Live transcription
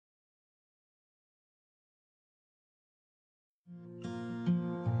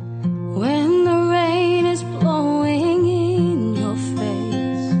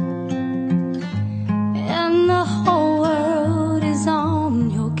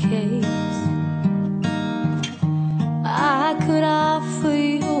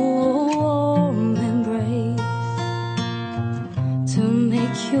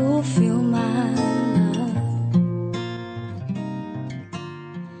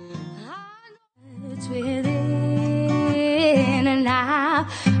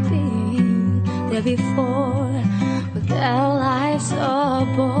here before, but their lives are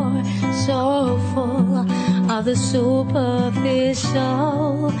bored, so full of the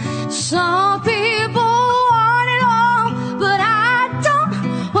superficial. Some people want it all, but I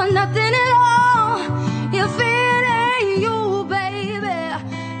don't want nothing at all. If it ain't you, baby,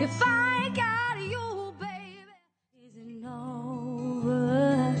 if I ain't got you, baby, isn't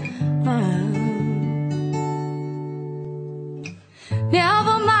over.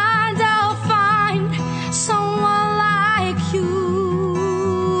 Never mind, I'll find someone like you.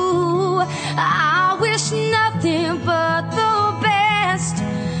 I wish nothing but the best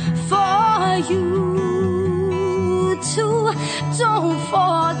for you too. Don't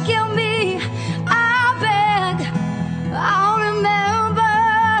forgive me, I beg. I'll remember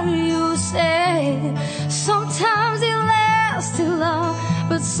you said sometimes it lasts too long,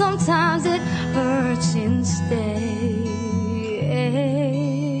 but sometimes it hurts instead.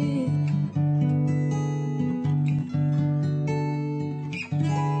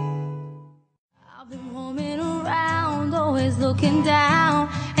 I've been roaming around, always looking down,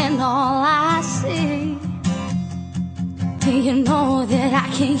 and all I see, you know that I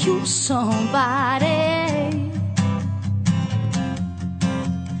can use somebody,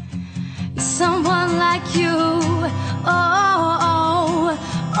 someone like you. Oh, oh,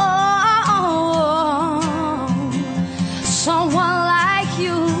 oh, someone like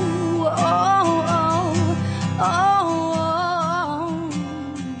you. Oh, oh, oh,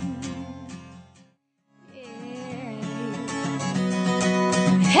 yeah.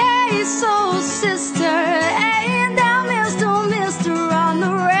 Hey, soul sister, ain't that Mr. on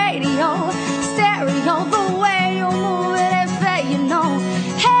the radio, stereo, the way you move it, if you know.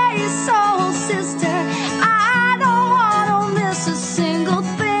 Hey, soul sister, I don't wanna miss a single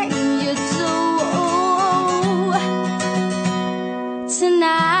thing you do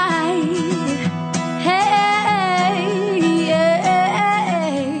tonight. Hey,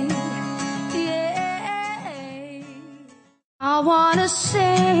 yeah, yeah. I wanna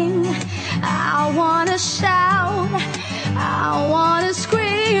sing, I wanna shout, I wanna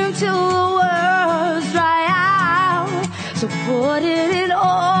scream till the words dry out. So put it in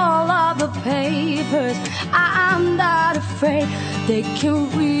all of the papers, I'm not afraid. They can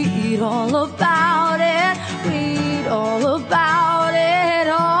read all about it, read all about it.